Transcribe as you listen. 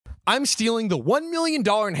I'm stealing the $1 million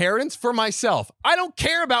inheritance for myself. I don't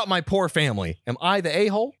care about my poor family. Am I the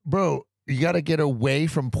a-hole? Bro, you got to get away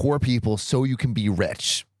from poor people so you can be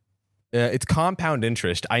rich. It's compound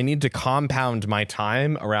interest. I need to compound my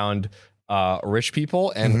time around rich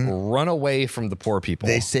people and run away from the poor people.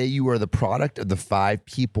 They say you are the product of the 5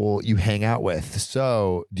 people you hang out with.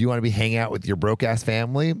 So do you want to be hanging out with your broke ass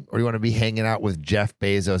family, or do you want to be hanging out with Jeff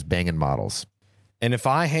Bezos banging models? And if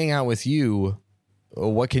I hang out with you,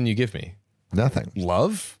 what can you give me? Nothing.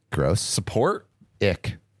 Love? Gross. Support?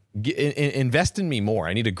 Ick. Invest in me more.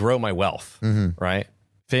 I need to grow my wealth, right?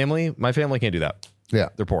 Family? My family can't do that. Yeah.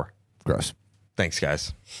 They're poor. Gross. Thanks,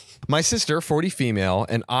 guys. My sister, 40 female,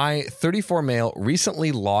 and I, 34 male,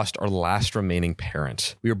 recently lost our last remaining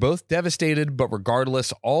parent. We were both devastated, but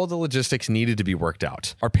regardless, all the logistics needed to be worked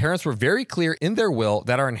out. Our parents were very clear in their will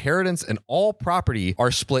that our inheritance and all property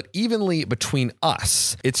are split evenly between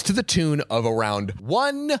us. It's to the tune of around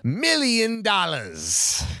 $1 million.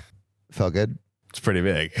 Felt good? It's pretty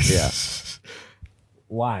big. Yeah.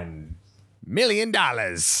 $1 million.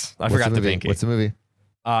 I forgot the pinky. What's the movie?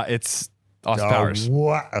 It's Austin Powers.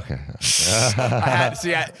 What? Okay.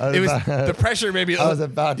 It was the pressure. Maybe I was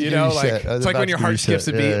about to it's like when your heart skips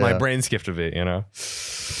a beat. My brain skipped a beat. It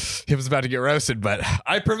was about to get roasted, but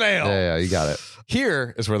I prevail. Yeah, you got it.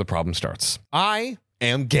 Here is where the problem starts. I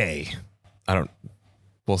am gay.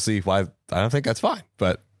 We'll see why. I don't think that's fine,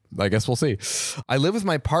 but I guess we'll see. I live with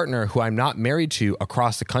my partner, who I'm not married to,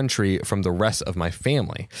 across the country from the rest of my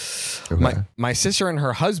family. Okay. My sister and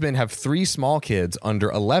her husband have 3 small kids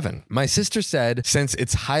under 11. My sister said, since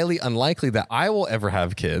it's highly unlikely that I will ever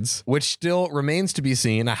have kids, which still remains to be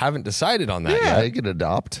seen, I haven't decided on that yet. Yeah, you can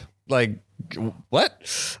adopt. Like,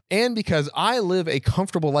 what? And because I live a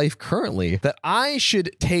comfortable life currently, that I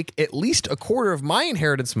should take at least a quarter of my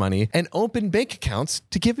inheritance money and open bank accounts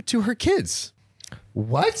to give it to her kids.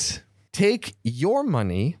 What? Take your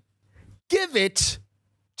money, give it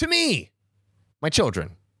to me, my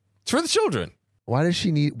children. It's for the children. Why does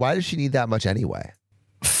she need that much anyway?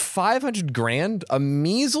 $500,000, a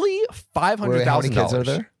measly $500,000. How many kids are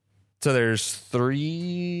there? So there's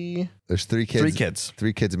 3. There's 3 kids. 3 kids.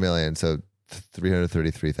 3 kids a million, so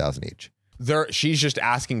 333,000 each. She's just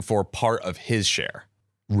asking for part of his share.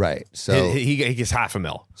 Right. So he gets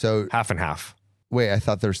 $500,000. So half and half. Wait, I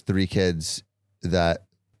thought there's 3 kids that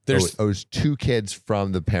there's 2 kids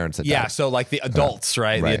from the parents that died. So like the adults,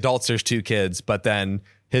 right? The adults, there's 2 kids, but then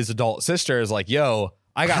his adult sister is like, yo,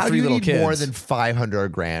 I got 3 little kids. More than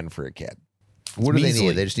 $500,000 for a kid? What do they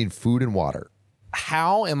need? They just need food and water.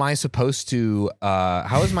 How am I supposed to,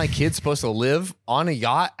 how is my kid supposed to live on a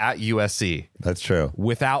yacht at USC? That's true.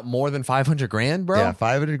 Without more than $500,000, bro? Yeah,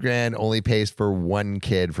 $500,000 only pays for 1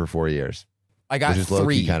 kid for 4 years. I got which is 3.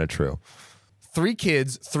 Low-key kind of true. 3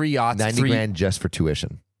 kids, 3 yachts, $90,000 just for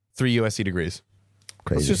tuition. 3 USC degrees.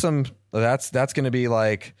 Crazy. Let's do some. That's going to be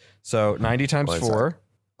like, so 90 times 4.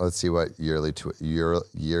 Let's see what yearly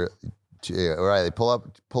Riley, pull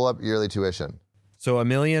up yearly tuition. So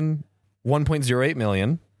 $1.08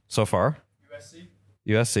 million so far.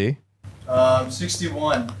 USC.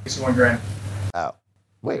 61 grand. Oh,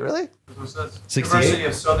 wait, really? That's what it says. 68? University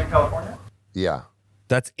of Southern California. Yeah.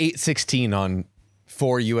 That's 816 on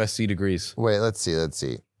 4 USC degrees. Wait, let's see.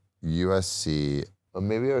 USC.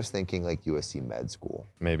 Maybe I was thinking like USC med school.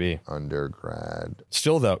 Maybe. Undergrad.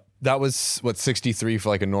 Still though, that was what, 63 for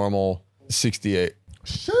like a normal 68.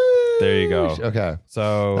 Sheesh. There you go. Okay.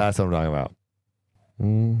 So that's what I'm talking about.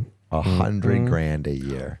 $100,000 a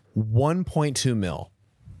year. 1.2 mil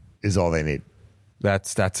is all they need.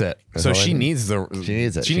 That's it. That's so she needs it.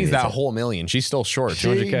 She needs that whole million. She's still short. She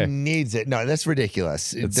 200K. needs it. No, that's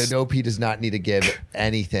ridiculous. The OP does not need to give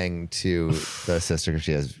anything to the sister because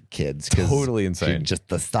she has kids. Totally insane. She just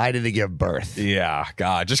decided to give birth. Yeah,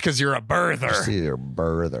 God, just because you're a birther. You're a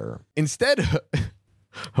birther.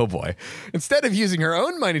 Oh boy. Instead of using her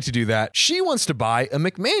own money to do that, she wants to buy a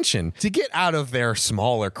McMansion to get out of their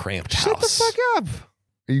smaller, cramped house. Shut the fuck up.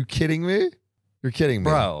 Are you kidding me? You're kidding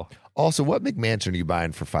me. Bro. Also, what McMansion are you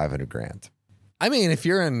buying for $500,000? I mean, if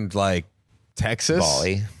you're in like Texas,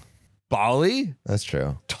 Bali, that's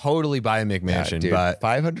true. Totally buy a McMansion, dude, but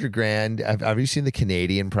 $500,000. Have you seen the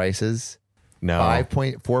Canadian prices? No.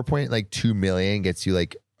 4.2 million gets you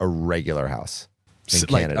like a regular house in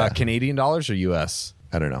Canada. Like Canadian dollars or US?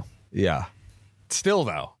 I don't know. Yeah. Still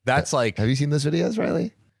though, that's like. Have you seen those videos,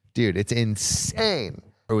 Riley? Dude, it's insane.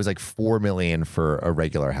 It was like 4 million for a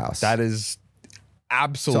regular house. That is.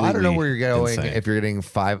 Absolutely. So I don't know where you're going insane. if you're getting a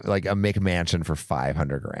McMansion for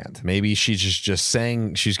 $500,000. Maybe she's just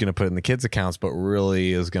saying she's going to put it in the kids' accounts, but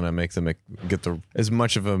really is going to make them get as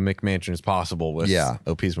much of a McMansion as possible with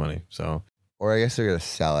OP's money. So Or I guess they're gonna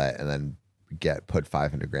sell it and then put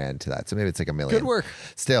 $500,000 to that. So maybe it's like $1 million. Good work.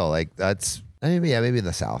 Still, like that's maybe in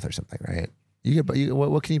the South or something, right?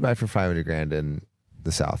 What can you buy for $500,000 in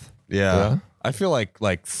the South? Yeah. I feel like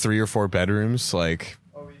 3 or 4 bedrooms, like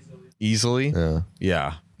easily. Yeah.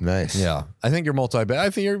 Yeah. Nice. Yeah. I think you're I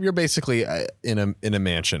think you're basically in a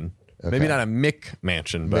mansion. Okay. Maybe not a Mick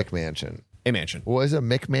mansion, but McMansion. a mansion. Well, is a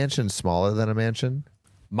McMansion smaller than a mansion?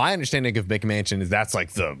 My understanding of McMansion is that's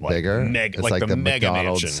like the Bigger? It's It's like the the mega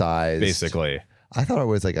McDonald's mansion, size. basically, I thought it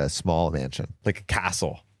was like a small mansion. like a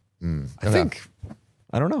castle. Okay. I think.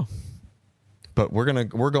 I don't know. But we're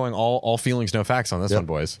going all feelings, no facts on this one,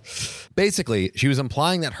 boys. Basically, she was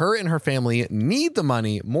implying that her and her family need the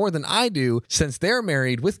money more than I do since they're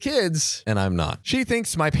married with kids and I'm not. She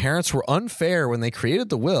thinks my parents were unfair when they created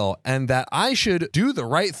the will and that I should do the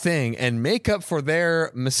right thing and make up for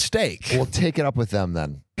their mistake. We'll take it up with them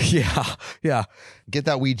then. Yeah. Get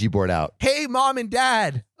that Ouija board out. Hey, mom and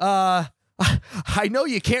dad, I know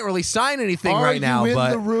you can't really sign anything right now,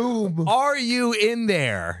 but the room? are you in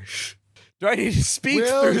there? Do I need to speak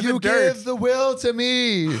Will through the you dirt? give the will to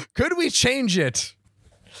me? Could we change it?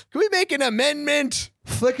 Could we make an amendment?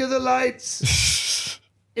 Flicker the lights.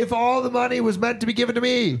 If all the money was meant to be given to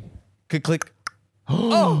me. Click.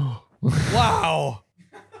 Oh, wow.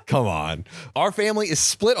 Come on. Our family is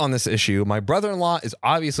split on this issue. My brother-in-law is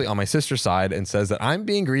obviously on my sister's side and says that I'm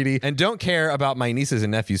being greedy and don't care about my nieces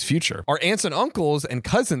and nephews' future. Our aunts and uncles and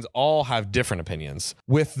cousins all have different opinions,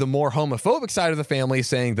 with the more homophobic side of the family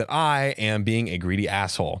saying that I am being a greedy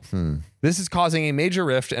asshole. This is causing a major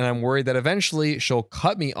rift, and I'm worried that eventually she'll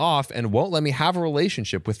cut me off and won't let me have a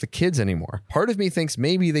relationship with the kids anymore. Part of me thinks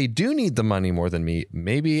maybe they do need the money more than me.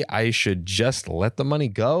 Maybe I should just let the money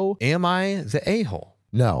go. Am I the a-hole?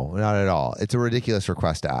 No, not at all. It's a ridiculous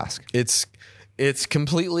request to ask. It's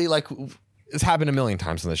completely like it's happened a million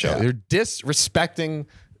times on the show. Yeah. They're disrespecting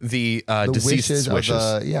the deceased's wishes.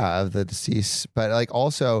 wishes. Of the deceased. But like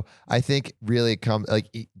also, I think really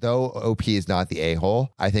though OP is not the a-hole,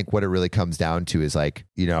 I think what it really comes down to is like,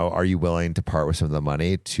 are you willing to part with some of the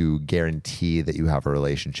money to guarantee that you have a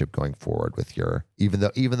relationship going forward with even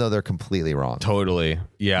though they're completely wrong. Totally.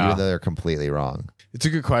 Yeah. Even though they're completely wrong. It's a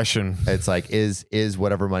good question. It's like, is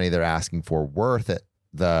whatever money they're asking for worth it?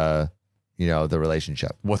 The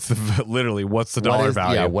relationship. What's the dollar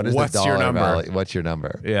value? Yeah. What's the dollar your number? value? What's your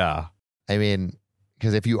number? Yeah. I mean,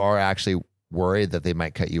 because if you are actually worried that they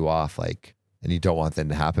might cut you off, and you don't want that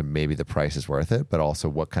to happen, maybe the price is worth it. But also,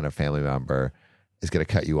 what kind of family member is going to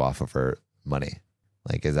cut you off over money?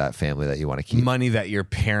 Like, is that family that you want to keep? Money that your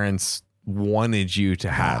parents wanted you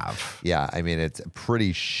to have. Yeah. I mean, it's a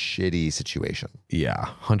pretty shitty situation. Yeah.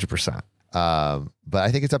 100%. But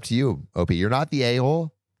I think it's up to you, OP. You're not the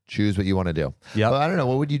a-hole. Choose what you want to do. Yeah. But I don't know.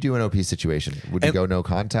 What would you do in OP's situation? Would you go no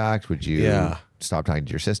contact? Would you stop talking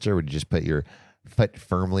to your sister? Would you just put your foot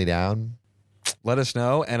firmly down? Let us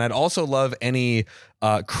know. And I'd also love any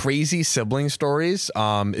crazy sibling stories.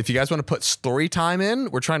 If you guys want to put story time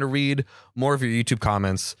in, we're trying to read more of your YouTube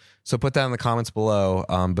comments. So put that in the comments below.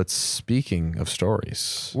 But speaking of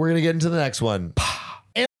stories, We're going to get into the next one.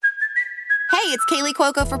 Hey, it's Kaylee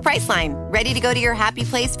Cuoco for Priceline. Ready to go to your happy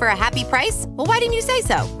place for a happy price? Well, why didn't you say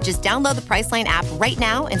so? Just download the Priceline app right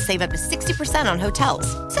now and save up to 60% on hotels.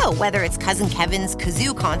 So whether it's Cousin Kevin's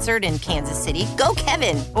Kazoo Concert in Kansas City, go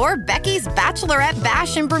Kevin, or Becky's Bachelorette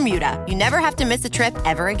Bash in Bermuda, you never have to miss a trip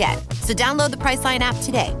ever again. So download the Priceline app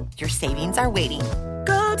today. Your savings are waiting.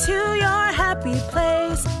 Go to your happy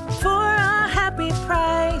place for a happy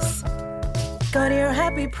price. Go to your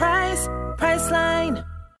happy price, Priceline.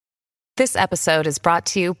 This episode is brought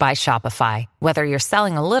to you by Shopify. Whether you're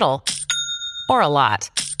selling a little or a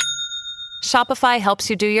lot, Shopify helps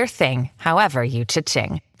you do your thing, however you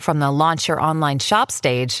cha-ching. From the launch your online shop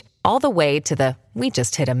stage, all the way to the we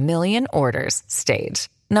just hit 1 million orders stage.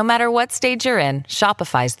 No matter what stage you're in,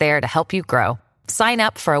 Shopify's there to help you grow. Sign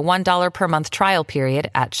up for a $1 per month trial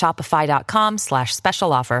period at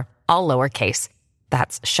shopify.com/special offer, all lowercase.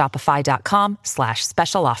 That's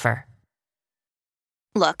shopify.com/special offer.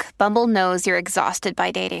 Look, Bumble knows you're exhausted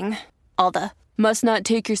by dating. All the must not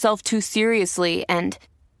take yourself too seriously and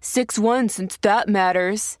 6'1" since that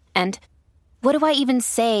matters. And what do I even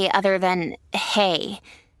say other than hey?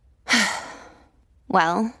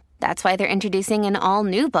 Well, that's why they're introducing an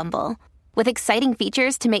all-new Bumble with exciting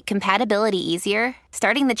features to make compatibility easier,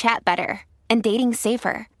 starting the chat better, and dating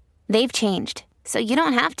safer. They've changed, so you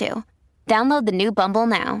don't have to. Download the new Bumble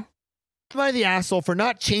now. Am I the asshole for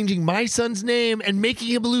not changing my son's name and making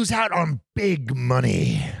him lose out on big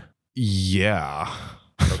money? yeah.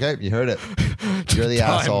 Okay, you heard it. You're the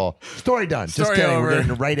Done. asshole. Story done. Just Story kidding. over. We're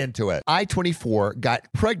getting right into it. I, 24,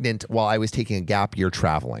 got pregnant while I was taking a gap year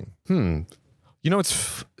traveling. You know,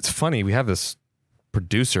 it's funny. We have this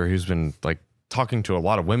producer who's been like talking to a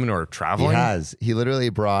lot of women who are traveling. He has. He literally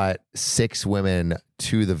brought 6 women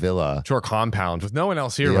to the villa To our compound with no one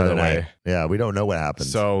else here, the by other the way. night. Yeah, we don't know what happened.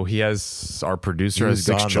 So he has, our producer has He's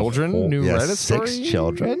 6 gone the children. whole- New yeah, Reddit 6 story?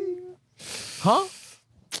 children? Huh?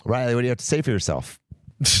 Riley, what do you have to say for yourself?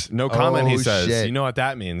 No comment, he Oh, says. shit. You know what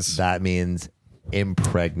that means. That means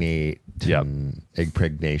impregnate. Yep.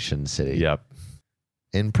 Impregnation city. Yep.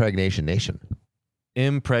 Impregnation nation.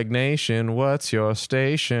 Impregnation, what's your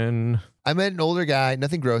station? I met an older guy,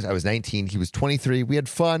 nothing gross. I was 19. He was 23. We had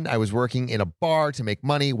fun. I was working in a bar to make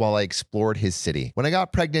money while I explored his city. When I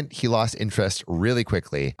got pregnant, he lost interest really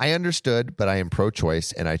quickly. I understood, but I am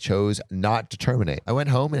pro-choice and I chose not to terminate. I went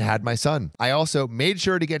home and had my son. I also made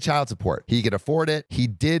sure to get child support. He could afford it. He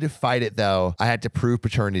did fight it though. I had to prove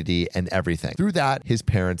paternity and everything. Through that, his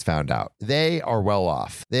parents found out. They are well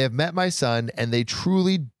off. They have met my son and they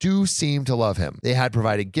truly do seem to love him. They had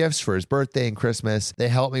provided gifts for his birthday and Christmas. They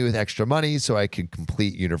helped me with extra money so I could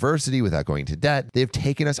complete university without going to debt. They've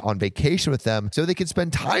taken us on vacation with them so they could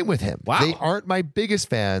spend time with him. Wow. They aren't my biggest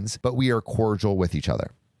fans, but we are cordial with each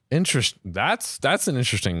other. That's an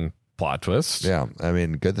interesting plot twist. Yeah. I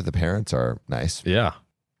mean, good that the parents are nice. Yeah.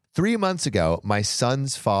 3 months ago, my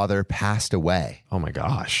son's father passed away. Oh my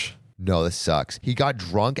gosh. No, this sucks. He got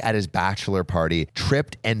drunk at his bachelor party,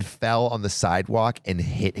 tripped and fell on the sidewalk and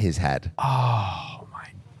hit his head. Oh my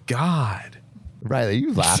God. Riley, are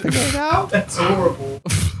you laughing right now? That's horrible.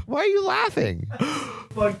 Why are you laughing?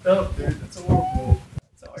 Fucked up, dude. That's horrible.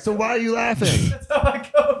 So why are you laughing? That's how I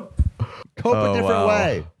go. Cope a different wow.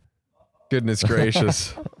 way. Goodness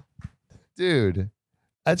gracious. Dude,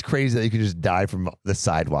 that's crazy that you can just die from the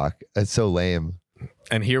sidewalk. That's so lame.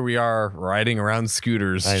 And here we are riding around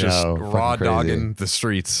scooters, I just know, raw fucking crazy. dogging the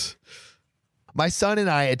streets. My son and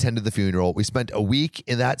I attended the funeral. We spent a week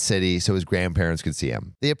in that city so his grandparents could see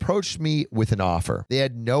him. They approached me with an offer. They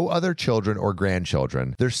had no other children or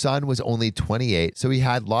grandchildren. Their son was only 28, so he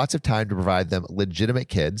had lots of time to provide them legitimate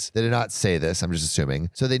kids. They did not say this, I'm just assuming.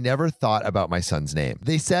 So they never thought about my son's name.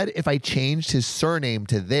 They said if I changed his surname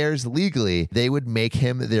to theirs legally, they would make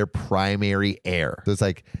him their primary heir. So it's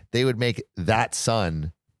like they would make that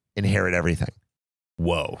son inherit everything.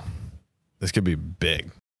 Whoa. This could be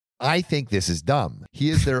big. I think this is dumb.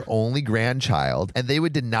 He is their only grandchild, and they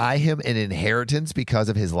would deny him an inheritance because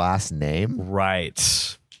of his last name.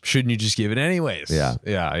 Right. Shouldn't you just give it anyways? Yeah.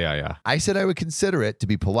 Yeah. I said I would consider it to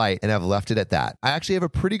be polite and have left it at that. I actually have a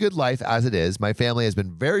pretty good life as it is. My family has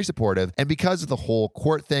been very supportive, and because of the whole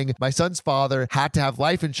court thing, my son's father had to have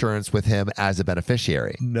life insurance with him as a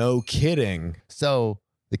beneficiary. No kidding. So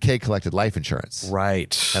the kid collected life insurance.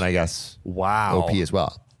 Right. And I guess Wow. OP as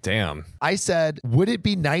well. Damn. I said, would it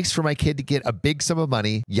be nice for my kid to get a big sum of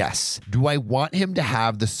money? Yes. Do I want him to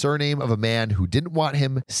have the surname of a man who didn't want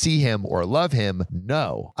him, see him, or love him?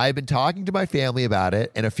 No. I've been talking to my family about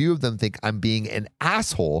it, and a few of them think I'm being an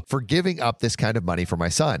asshole for giving up this kind of money for my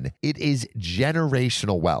son. It is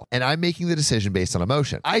generational wealth, and I'm making the decision based on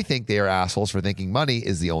emotion. I think they are assholes for thinking money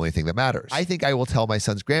is the only thing that matters. I think I will tell my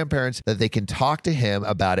son's grandparents that they can talk to him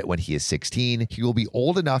about it when he is 16. He will be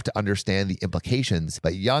old enough to understand the implications,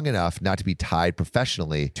 but young enough not to be tied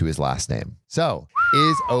professionally to his last name. So,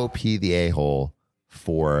 is OP the a-hole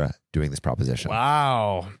for doing this proposition?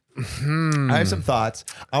 Wow. I have some thoughts.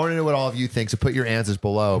 I want to know what all of you think, so put your answers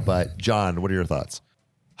below. But John, what are your thoughts?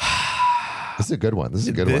 This is a good one. This is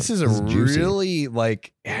a good one. This is juicy. really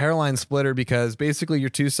like hairline splitter because basically you're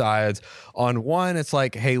two sides. On one, it's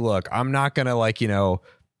like, hey, look, I'm not going to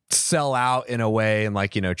sell out in a way and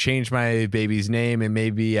change my baby's name and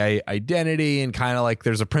maybe identity and kind of like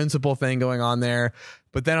there's a principle thing going on there.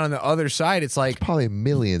 But then on the other side, it's like probably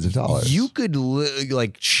millions of dollars. You could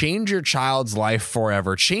change your child's life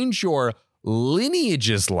forever, change your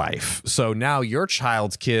lineage's life. So now your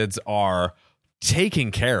child's kids are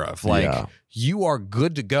taken care of. You are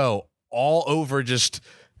good to go all over, just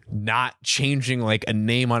not changing a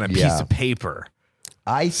name on a piece of paper.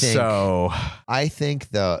 I think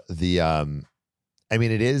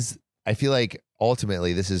it is. I feel like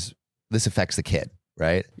ultimately this affects the kid,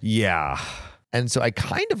 right? Yeah. And so I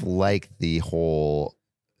kind of like the whole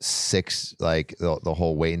the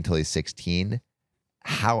whole wait until he's 16.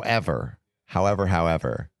 However,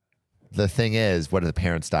 the thing is, what if the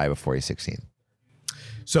parents die before he's 16?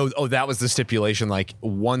 So, that was the stipulation.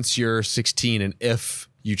 Once you're 16 and if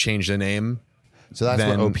you change the name. So that's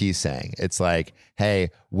what OP's saying. It's like,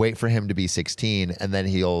 hey, wait for him to be 16 and then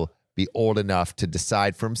he'll be old enough to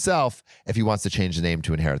decide for himself if he wants to change the name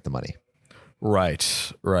to inherit the money.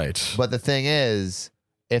 Right. But the thing is,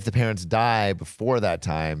 if the parents die before that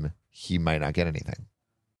time, he might not get anything.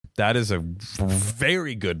 That is a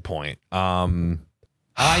very good point.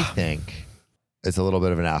 I think it's a little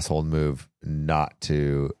bit of an asshole move not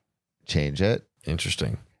to change it.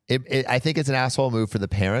 Interesting. I think it's an asshole move for the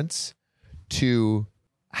parents to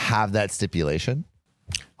have that stipulation.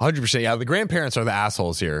 100%. Yeah, the grandparents are the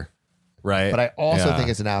assholes here, right? But I also think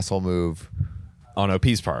it's an asshole move on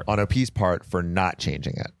OP's part for not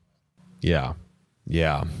changing it. Yeah.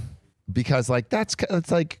 Because like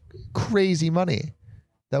it's like crazy money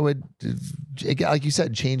that would, like you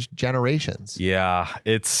said, change generations. Yeah,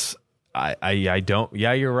 it's I don't.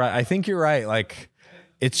 Yeah, you're right. I think you're right. Like,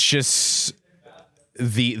 it's just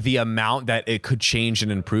the amount that it could change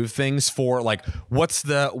and improve things for. Like, what's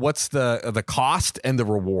the cost and the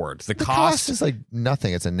reward? The cost is like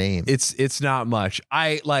nothing. It's a name. It's not much.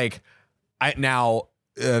 Think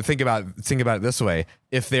about it this way.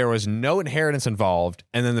 If there was no inheritance involved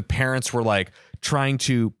and then the parents were like trying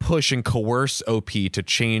to push and coerce OP to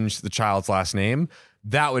change the child's last name,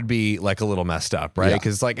 that would be like a little messed up, right?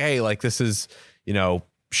 Because it's like, hey, like this is,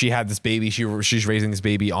 she had this baby, she's raising this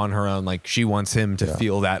baby on her own. Like she wants him to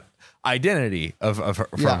feel that identity of her,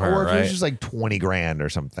 from her, or if right? it was just like 20 grand or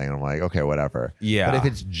something, I'm like, okay, whatever. Yeah. But if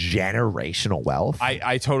it's generational wealth,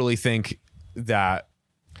 I totally think that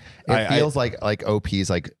it feels like OP's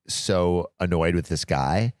like so annoyed with this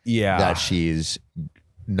guy that she's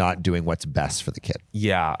not doing what's best for the kid.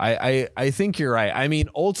 Yeah, I think you're right. I mean,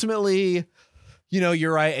 ultimately,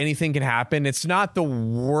 you're right. Anything can happen. It's not the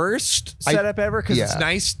worst setup ever because it's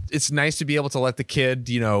nice. It's nice to be able to let the kid,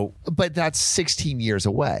 But that's 16 years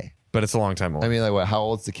away. But it's a long time away. I mean, like, what? How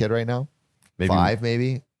old's the kid right now? Maybe 5,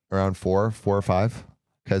 maybe around 4 or 5.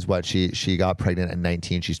 Because she got pregnant at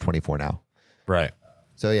 19. She's 24 now. Right.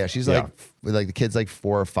 So yeah, she's like the kid's like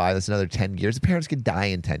 4 or 5. That's another 10 years. The parents could die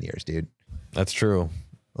in 10 years, dude. That's true.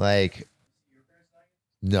 Like,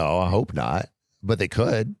 no, I hope not. But they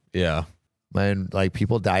could. Yeah. Man, like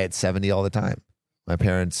people die at 70 all the time. My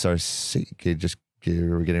parents are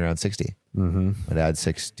we're getting around 60. Mm-hmm. My dad's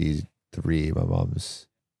 63. My mom's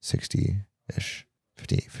 60-ish,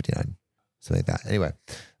 59, something like that. Anyway,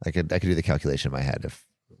 I could do the calculation in my head if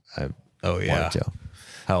I wanted to.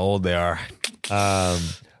 How old they are.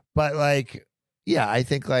 But like, yeah, I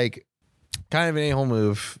think like kind of an a-hole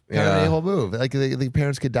move. Kind of an a-hole move. Like the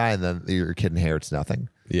parents could die and then your kid inherits nothing.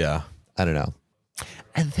 Yeah. I don't know.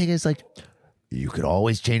 And the thing is, like, you could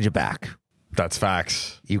always change it back. That's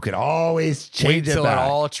facts. You could always change it back. Wait till it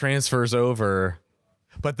all transfers over.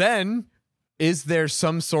 But then, is there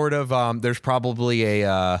some sort of there's probably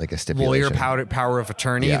a stipulation, lawyer power of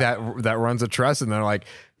attorney that runs a trust, and they're like,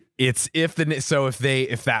 it's if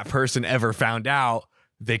that person ever found out,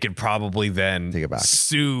 they could probably then take it back.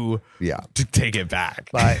 Sue to take it back.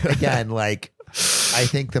 But again, like, I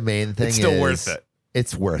think the main thing it's still worth it.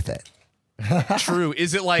 It's worth it. True.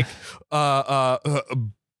 Is it like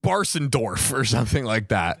Barsendorf or something like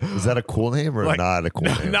that? Is that a cool name or not a cool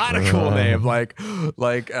name? Not a cool name. Like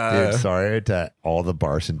dude, sorry to all the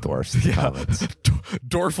Barsendorfs in the comments.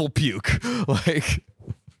 Dorful puke. Like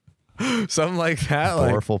something like that.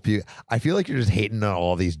 Dorful puke. I feel like you're just hating on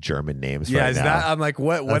all these German names right now. I'm like,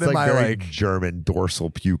 what That's am like I very like? German dorsal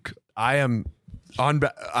puke. I'm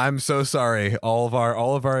so sorry. All of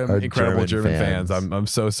our incredible German fans. I'm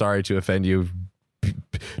so sorry to offend you,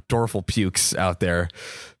 Dorful pukes out there.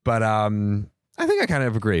 But I think I kind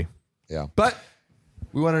of agree. Yeah. But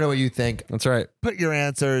we want to know what you think. That's right. Put your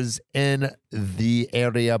answers in the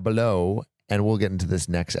area below, and we'll get into this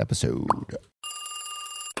next episode.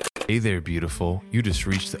 Hey there, beautiful. You just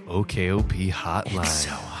reached the OKOP hotline. It's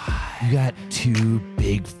so hot. You got 2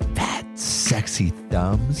 big, fat, sexy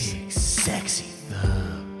thumbs. Big, sexy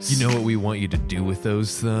thumbs. You know what we want you to do with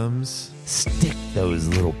those thumbs? Stick those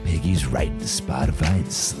little piggies right into Spotify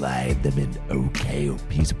and slide them in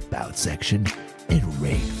OKOP's About section and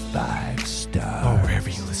rate 5 stars. Or wherever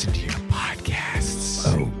you listen to your podcasts.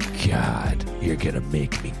 Oh, God. You're going to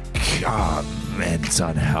make me comment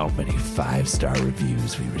on how many 5-star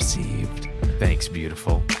reviews we received. Thanks,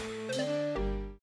 beautiful.